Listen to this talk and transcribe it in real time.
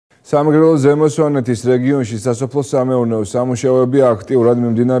სამეგრელო-ზემო სვანეთის რეგიონში სასოფლო-სამეურნეო სამუშაოები აქტიურად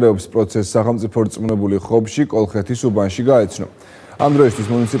მიმდინარეობს პროცესს სახელმწიფო რწმუნებული ხობში, კოლხეთის უბანში გაეცნო. ამდროისთვის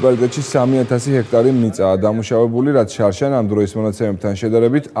მუნიციპალიტეტში 3000 ჰექტარი მიწაა დამუშავებული, რაც შარშან ამ დროის მონაცემებთან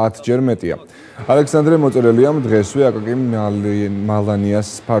შედარებით 10 ჯერ მეტია. ალექსანდრე მოწერელიამ დღესვე აკაკი მალანიას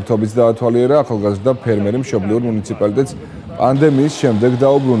ფართობით დაათვალიერა ახალგაზრდა ფერმერი მშობლიურ მუნიციპალიტეტს პანდემიის შემდეგ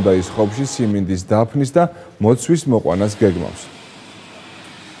დაუბრუნდა ის ხობში სიმინდის დაფნის და მოცვის მოყვანას გეგმავს.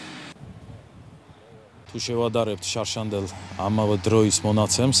 თუ შევადარებთ შარშანდელ ამავე დროის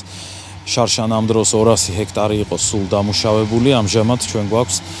მონაცემს, შარშან ამ დროს 200 ჰექტარი იყო სულ დამუშავებული, ამჟამად ჩვენ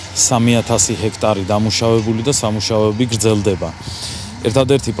გვაქვს 3000 ჰექტარი დამუშავებული და სამუშაოები გრძელდება.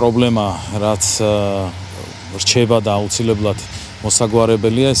 ერთადერთი პრობლემა, რაც რჩება და აუცილებლად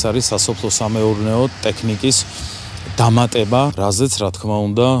მოსაგვარებელია, ეს არის სასოფლო-სამეურნეო ტექნიკის დამატება, რაზეც რა თქმა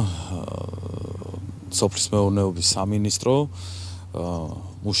უნდა სოფლის-მეურნეობის სამინისტრო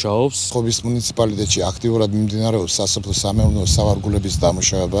მუშაობს. ხობის მუნიციპალიტეტში აქტიურად მიმდინარეობს სასოფლო-სამეურნეო სავარგულების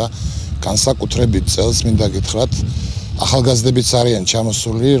დამუშავება. განსაკუთრებით წელს მინდა გითხრათ, ახალგაზრდებიც არიან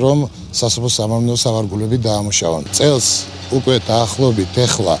ჩამოსული, რომ სასოფლო-სამეურნეო სავარგულები დაამუშავონ. წელს უკვე დაახლოებით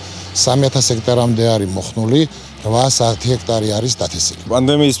ეხლა 3000 ჰექტარამდე არის მოხნული, 800 ჰექტარი არის დათესილი.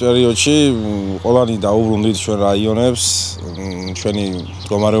 პანდემიის პერიოდში ყველანი დაუბრუნდით ჩვენ რაიონებს, ჩვენი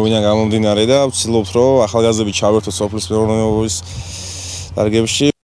მდგომარეობიდან გამომდინარე და ვცდილობთ, რომ ახალგაზრდები ჩავერთოთ სოფლის მეურნეობის დარგებში,